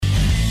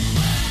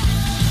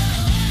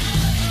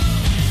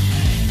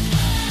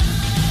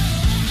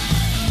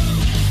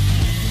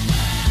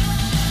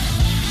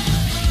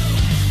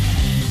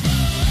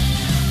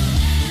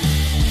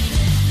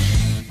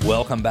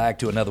welcome back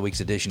to another week's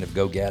edition of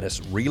Go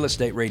Gaddis Real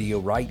Estate Radio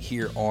right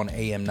here on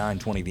AM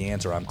 920 The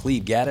Answer. I'm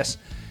Cleve Gaddis,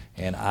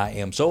 and I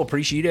am so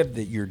appreciative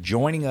that you're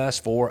joining us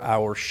for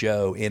our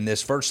show. In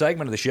this first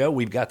segment of the show,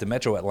 we've got the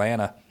Metro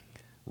Atlanta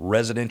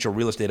residential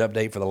real estate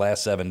update for the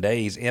last 7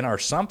 days. In our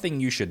Something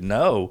You Should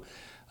Know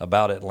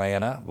About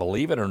Atlanta,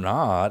 believe it or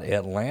not,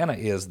 Atlanta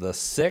is the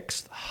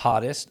 6th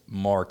hottest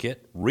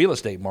real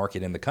estate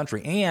market in the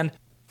country, and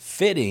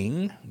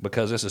fitting,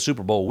 because it's a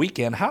Super Bowl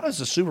weekend, how does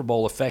the Super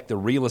Bowl affect the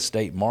real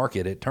estate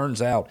market? It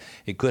turns out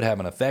it could have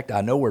an effect.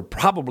 I know we're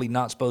probably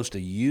not supposed to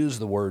use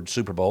the word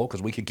Super Bowl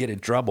because we could get in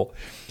trouble,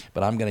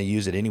 but I'm going to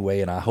use it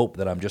anyway, and I hope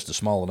that I'm just a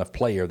small enough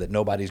player that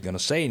nobody's going to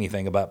say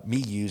anything about me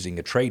using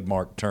a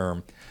trademark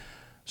term,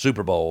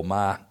 Super Bowl.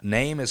 My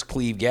name is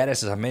Cleve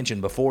Gaddis. As I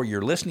mentioned before,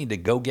 you're listening to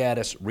Go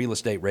Gaddis Real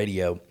Estate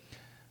Radio.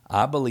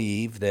 I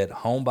believe that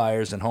home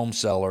buyers and home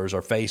sellers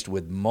are faced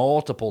with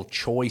multiple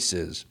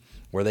choices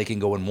where they can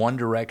go in one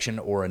direction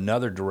or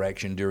another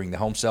direction during the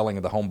home selling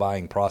or the home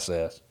buying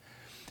process.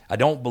 I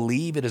don't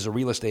believe it is a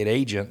real estate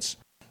agent's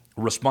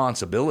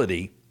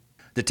responsibility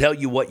to tell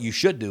you what you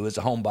should do as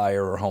a home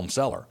buyer or home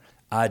seller.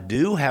 I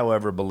do,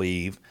 however,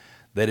 believe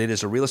that it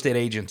is a real estate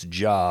agent's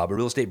job, a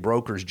real estate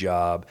broker's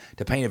job,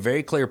 to paint a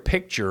very clear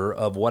picture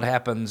of what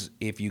happens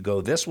if you go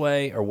this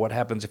way or what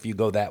happens if you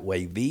go that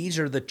way. These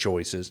are the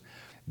choices.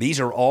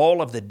 These are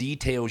all of the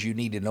details you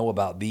need to know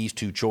about these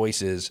two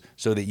choices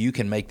so that you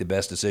can make the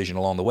best decision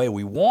along the way.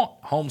 We want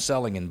home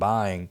selling and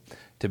buying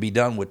to be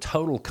done with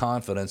total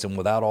confidence and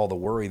without all the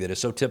worry that is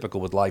so typical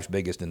with life's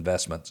biggest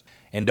investments.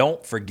 And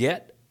don't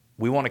forget,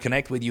 we want to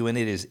connect with you, and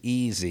it is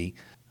easy.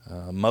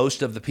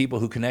 Most of the people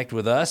who connect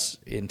with us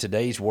in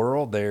today's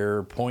world,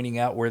 they're pointing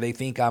out where they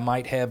think I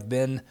might have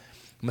been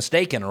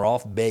mistaken or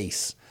off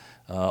base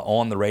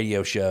on the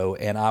radio show,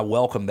 and I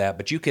welcome that.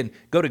 But you can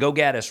go to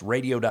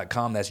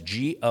GoGaddisRadio.com. That's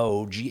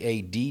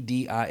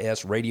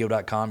GoGaddis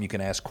Radio.com. You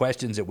can ask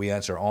questions that we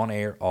answer on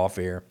air, off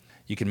air.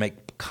 You can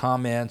make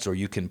comments, or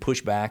you can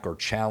push back or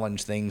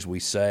challenge things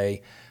we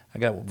say. I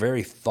got a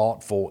very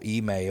thoughtful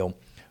email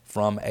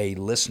from a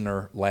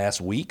listener last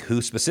week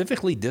who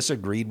specifically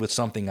disagreed with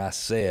something I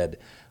said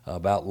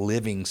about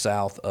living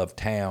south of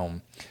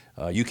town.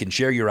 You can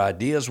share your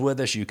ideas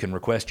with us. You can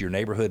request your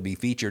neighborhood be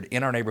featured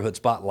in our neighborhood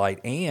spotlight,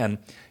 and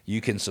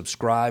you can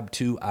subscribe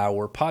to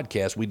our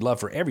podcast. We'd love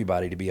for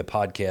everybody to be a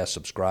podcast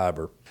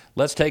subscriber.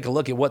 Let's take a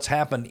look at what's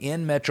happened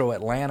in Metro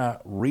Atlanta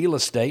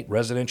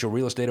residential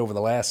real estate over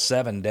the last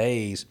 7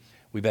 days.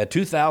 We've had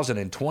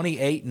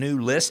 2,028 new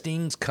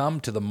listings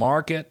come to the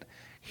market.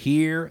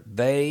 Here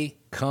they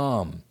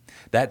come.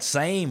 That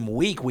same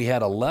week, we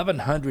had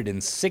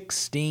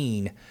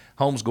 1,116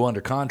 homes go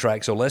under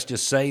contract. So let's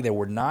just say there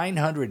were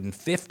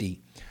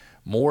 950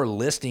 more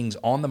listings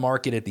on the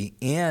market at the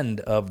end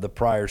of the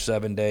prior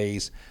 7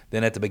 days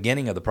than at the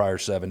beginning of the prior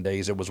 7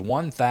 days. There was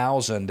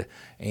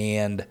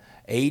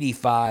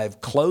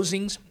 1,085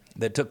 closings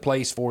that took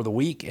place for the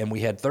week, and we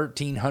had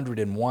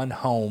 1,301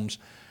 homes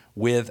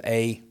with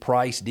a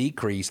price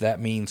decrease. That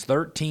means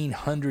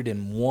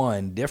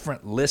 1,301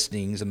 different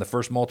listings in the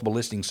first multiple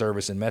listing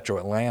service in Metro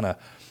Atlanta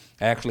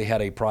actually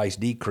had a price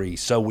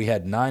decrease. So we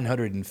had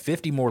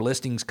 950 more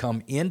listings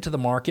come into the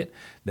market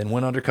than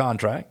went under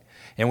contract,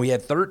 and we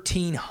had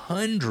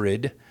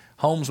 1,300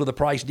 homes with a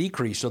price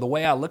decrease. So the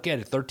way I look at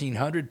it,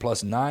 1,300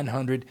 plus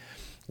 900,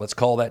 let's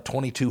call that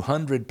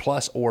 2,200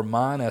 plus or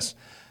minus.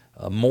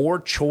 More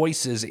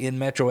choices in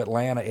Metro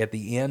Atlanta at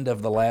the end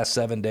of the last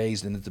 7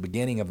 days than at the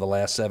beginning of the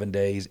last 7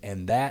 days,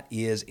 and that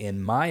is,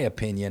 in my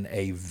opinion,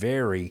 a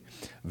very,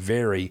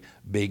 very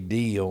big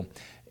deal.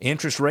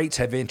 Interest rates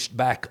have inched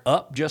back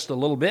up just a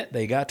little bit.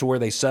 They got to where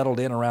they settled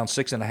in around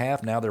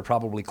 6.5. Now they're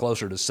probably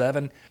closer to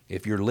 7.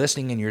 If you're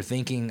listening and you're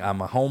thinking,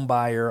 I'm a home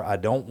buyer, I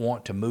don't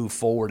want to move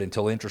forward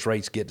until interest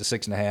rates get to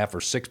 6.5 or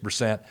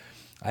 6%,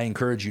 I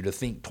encourage you to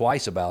think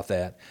twice about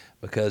that,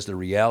 because the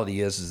reality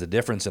is the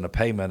difference in a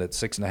payment at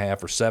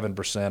 6.5 or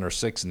 7% or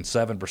 6 and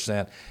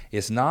 7%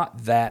 is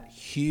not that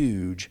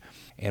huge.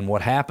 And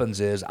what happens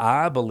is,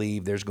 I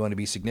believe there's going to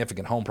be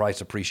significant home price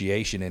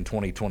appreciation in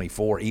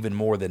 2024, even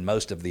more than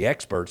most of the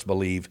experts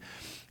believe.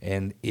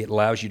 And it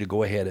allows you to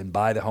go ahead and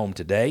buy the home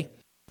today,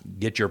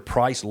 get your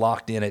price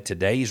locked in at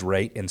today's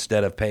rate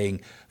instead of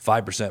paying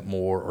 5%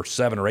 more or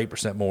 7 or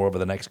 8% more over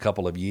the next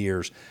couple of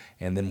years.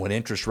 And then when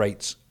interest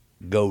rates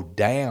go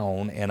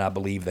down, and I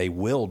believe they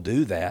will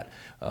do that,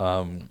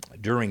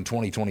 during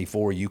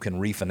 2024, you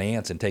can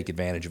refinance and take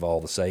advantage of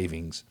all the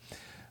savings.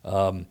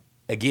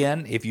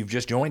 Again, if you've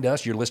just joined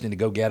us, you're listening to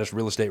Go Gaddis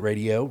Real Estate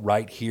Radio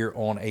right here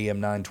on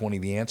AM 920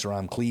 The Answer.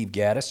 I'm Cleve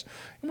Gaddis,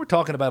 and we're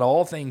talking about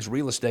all things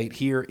real estate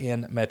here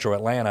in Metro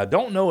Atlanta. I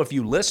don't know if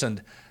you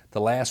listened to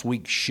last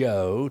week's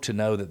show to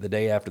know that the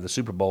day after the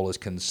Super Bowl is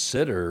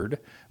considered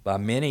by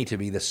many to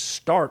be the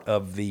start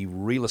of the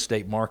real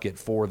estate market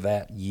for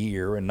that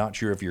year, and not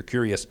sure if you're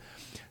curious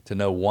to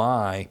know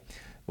why.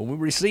 But we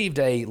received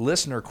a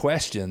listener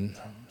question.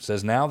 It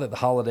says, now that the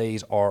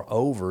holidays are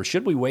over,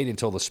 should we wait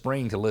until the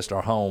spring to list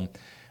our home?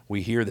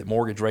 We hear that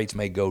mortgage rates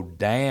may go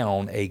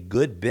down a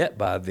good bit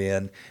by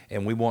then,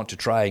 and we want to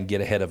try and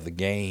get ahead of the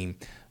game.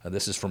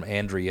 This is from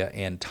Andrea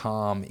and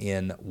Tom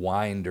in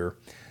Winder.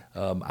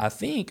 I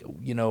think,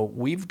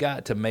 we've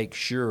got to make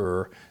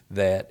sure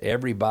that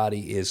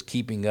everybody is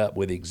keeping up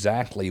with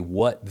exactly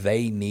what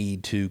they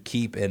need to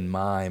keep in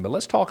mind. But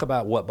let's talk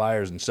about what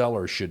buyers and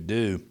sellers should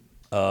do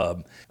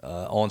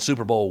on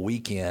Super Bowl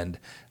weekend.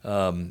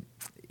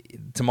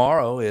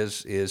 Tomorrow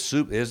is the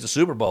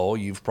Super Bowl.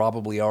 You've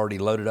probably already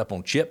loaded up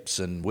on chips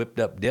and whipped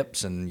up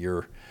dips, and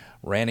you're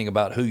ranting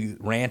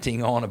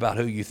on about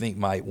who you think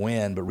might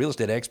win. But real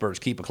estate experts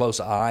keep a close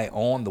eye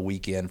on the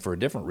weekend for a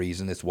different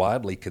reason. It's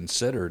widely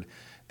considered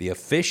the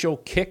official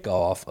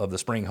kickoff of the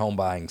spring home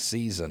buying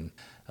season.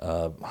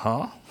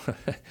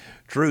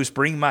 True,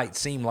 spring might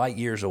seem light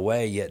years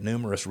away, yet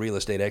numerous real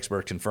estate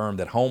experts confirm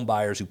that home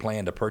buyers who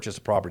plan to purchase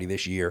a property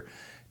this year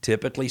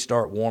typically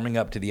start warming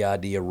up to the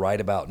idea right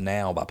about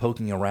now by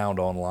poking around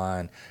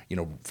online,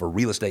 for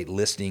real estate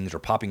listings or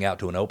popping out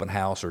to an open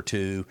house or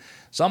two.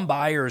 Some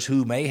buyers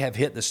who may have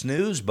hit the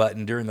snooze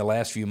button during the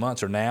last few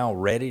months are now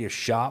ready to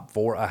shop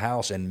for a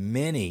house, and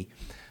many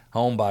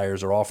home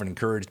buyers are often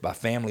encouraged by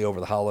family over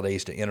the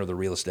holidays to enter the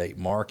real estate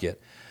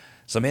market.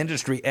 Some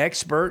industry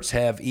experts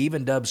have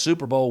even dubbed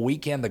Super Bowl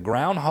weekend the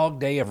Groundhog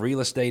Day of real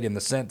estate, in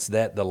the sense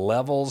that the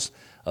levels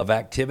of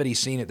activity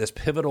seen at this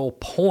pivotal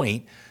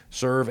point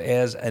serve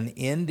as an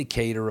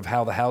indicator of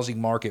how the housing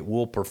market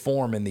will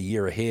perform in the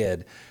year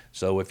ahead.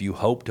 So if you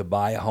hope to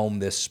buy a home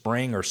this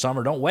spring or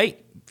summer, don't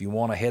wait. If you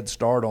want a head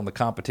start on the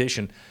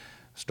competition,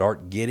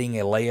 start getting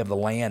a lay of the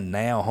land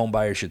now. Home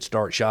buyers should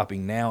start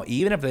shopping now,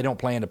 even if they don't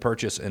plan to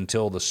purchase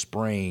until the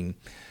spring.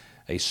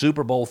 A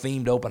Super Bowl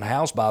themed open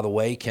house, by the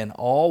way, can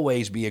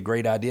always be a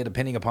great idea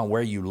depending upon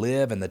where you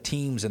live and the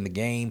teams in the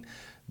game.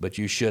 But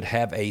you should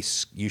have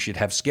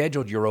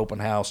scheduled your open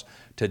house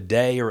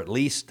today, or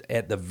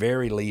at the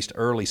very least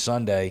early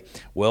Sunday,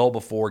 well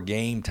before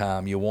game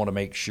time. You want to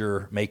make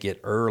it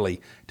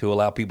early to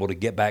allow people to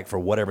get back for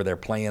whatever their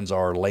plans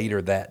are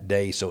later that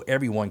day, so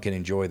everyone can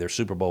enjoy their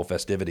Super Bowl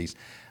festivities.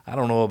 I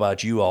don't know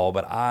about you all,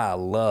 but I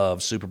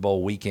love Super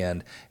Bowl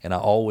weekend, and I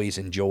always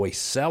enjoy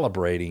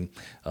celebrating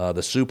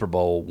the Super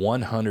Bowl.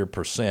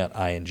 100%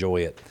 I enjoy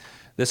it.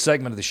 This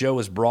segment of the show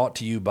is brought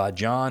to you by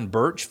John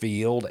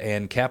Birchfield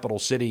and Capital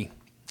City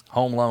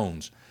Home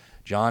Loans.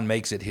 John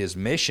makes it his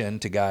mission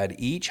to guide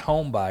each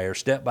home buyer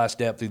step by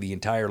step through the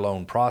entire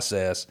loan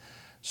process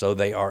so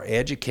they are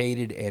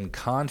educated and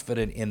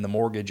confident in the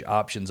mortgage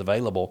options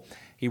available.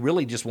 He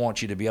really just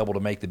wants you to be able to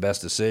make the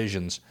best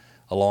decisions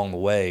along the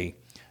way.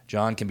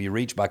 John can be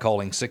reached by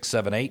calling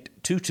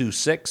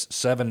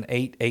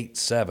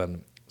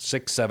 678-226-7887.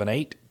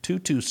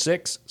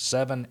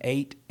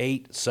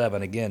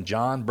 678-226-7887. Again,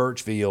 John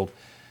Birchfield,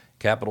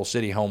 Capital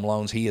City Home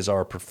Loans. He is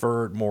our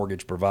preferred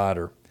mortgage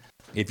provider.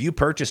 If you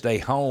purchased a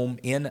home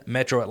in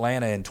Metro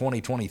Atlanta in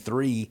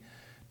 2023,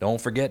 don't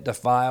forget to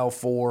file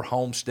for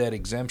homestead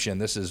exemption.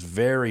 This is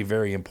very,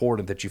 very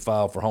important that you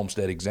file for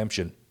homestead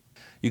exemption.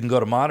 You can go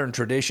to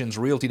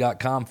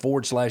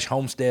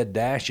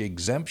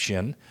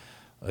moderntraditionsrealty.com/homestead-exemption.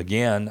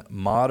 Again,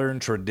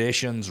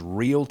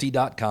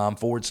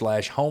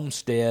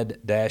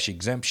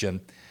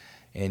 moderntraditionsrealty.com/homestead-exemption,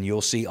 and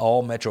you'll see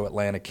all Metro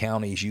Atlanta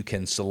counties. You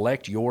can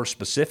select your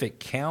specific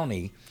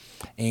county,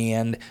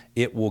 and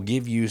it will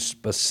give you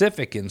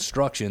specific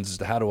instructions as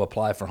to how to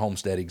apply for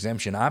homestead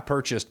exemption. I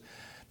purchased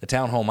the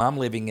townhome I'm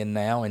living in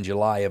now in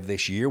July of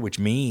this year, which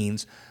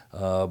means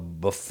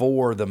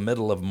before the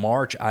middle of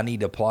March, I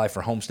need to apply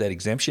for homestead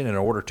exemption. In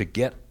order to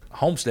get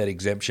homestead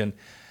exemption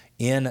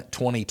in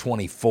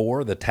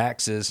 2024, the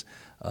taxes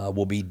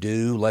will be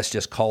due, let's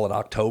just call it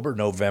October,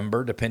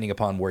 November, depending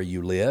upon where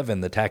you live,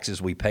 and the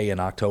taxes we pay in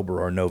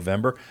October or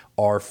November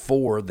are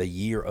for the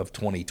year of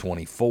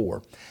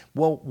 2024.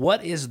 Well,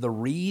 what is the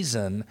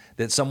reason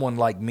that someone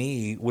like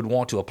me would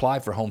want to apply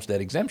for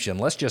homestead exemption?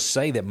 Let's just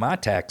say that my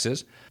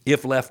taxes,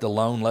 if left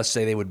alone, let's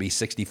say they would be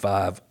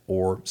 $6,500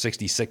 or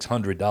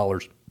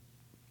 $6,600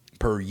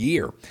 per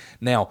year.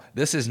 Now,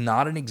 this is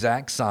not an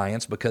exact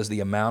science because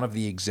the amount of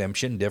the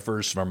exemption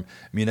differs from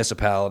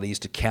municipalities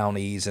to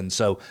counties, and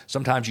so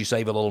sometimes you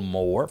save a little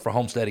more for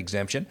homestead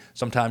exemption,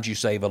 sometimes you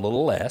save a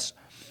little less.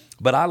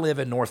 But I live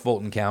in North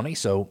Fulton County,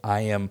 so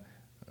I am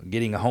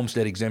getting a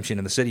homestead exemption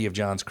in the city of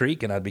Johns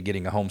Creek, and I'd be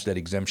getting a homestead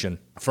exemption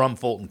from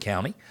Fulton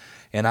County.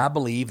 And I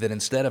believe that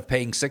instead of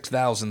paying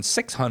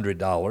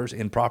 $6,600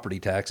 in property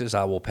taxes,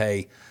 I will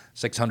pay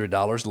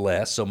 $600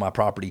 less, so my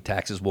property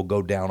taxes will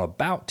go down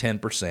about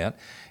 10%,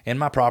 and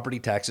my property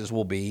taxes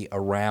will be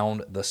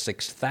around the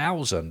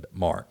 $6,000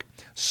 mark.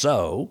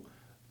 So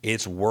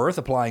it's worth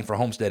applying for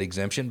homestead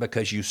exemption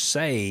because you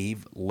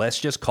save, let's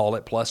just call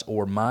it plus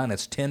or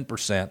minus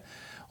 10%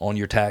 on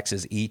your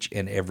taxes each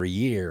and every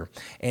year.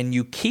 And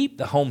you keep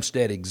the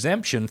homestead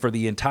exemption for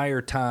the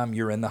entire time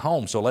you're in the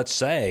home. So let's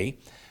say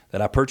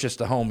that I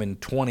purchased a home in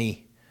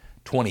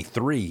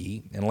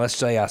 2023, and let's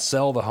say I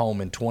sell the home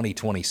in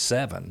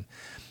 2027.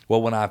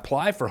 Well, when I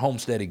apply for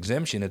homestead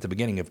exemption at the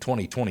beginning of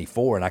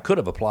 2024, and I could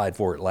have applied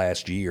for it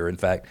last year. In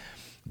fact,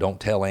 don't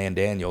tell Ann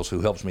Daniels,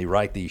 who helps me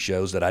write these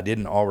shows, that I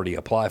didn't already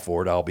apply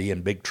for it. I'll be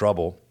in big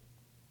trouble.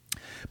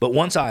 But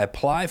once I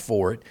apply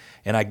for it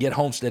and I get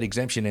homestead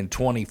exemption in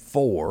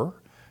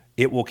 24,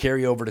 it will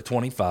carry over to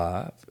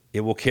 25, it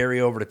will carry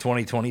over to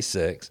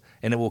 2026,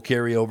 and it will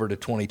carry over to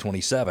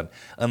 2027.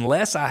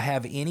 Unless I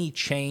have any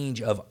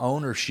change of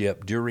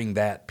ownership during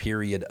that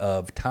period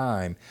of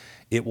time,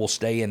 it will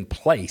stay in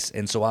place,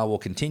 and so I will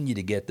continue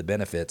to get the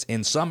benefits.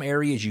 In some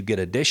areas, you get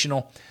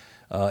additional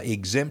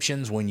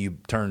exemptions when you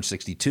turn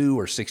 62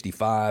 or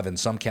 65. In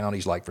some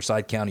counties, like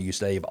Forsyth County, you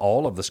save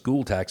all of the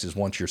school taxes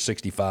once you're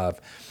 65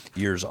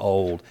 years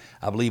old.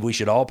 I believe we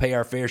should all pay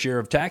our fair share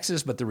of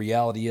taxes, but the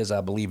reality is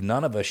I believe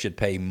none of us should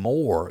pay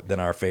more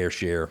than our fair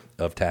share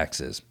of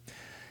taxes.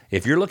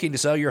 If you're looking to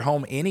sell your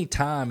home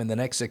anytime in the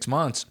next 6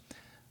 months,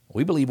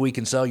 we believe we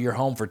can sell your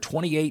home for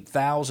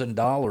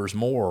 $28,000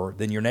 more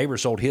than your neighbor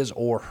sold his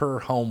or her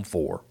home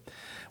for.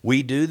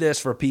 We do this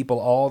for people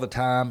all the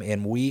time,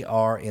 and we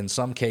are, in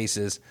some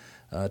cases,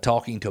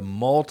 talking to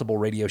multiple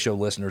radio show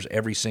listeners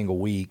every single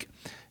week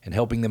and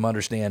helping them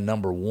understand,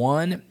 number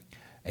one,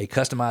 a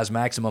customized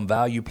maximum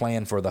value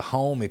plan for the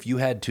home. If you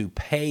had to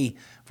pay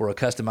for a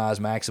customized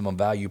maximum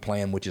value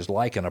plan, which is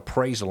like an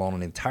appraisal on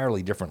an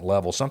entirely different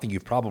level, something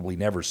you've probably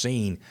never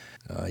seen,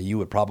 you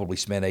would probably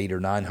spend $800 or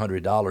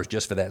 $900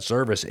 just for that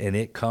service, and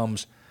it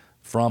comes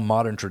from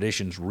Modern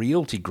Traditions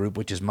Realty Group,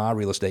 which is my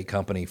real estate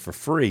company, for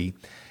free.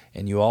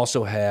 And you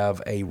also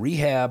have a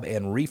rehab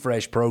and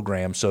refresh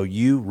program, so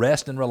you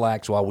rest and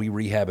relax while we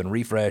rehab and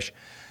refresh,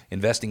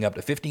 investing up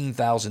to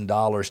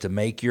 $15,000 to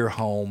make your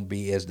home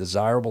be as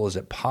desirable as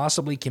it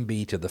possibly can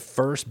be to the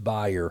first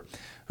buyer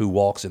who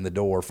walks in the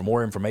door. For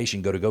more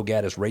information, go to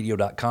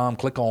GoGaddisRadio.com,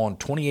 click on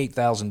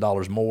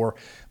 $28,000 more,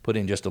 put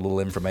in just a little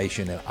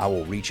information, and I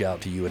will reach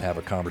out to you and have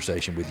a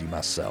conversation with you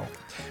myself.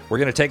 We're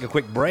going to take a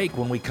quick break.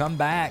 When we come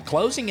back,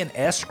 closing an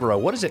escrow,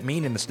 what does it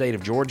mean in the state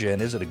of Georgia,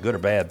 and is it a good or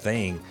bad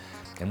thing?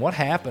 And what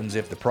happens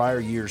if the prior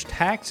year's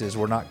taxes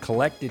were not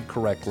collected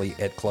correctly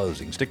at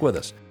closing? Stick with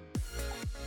us.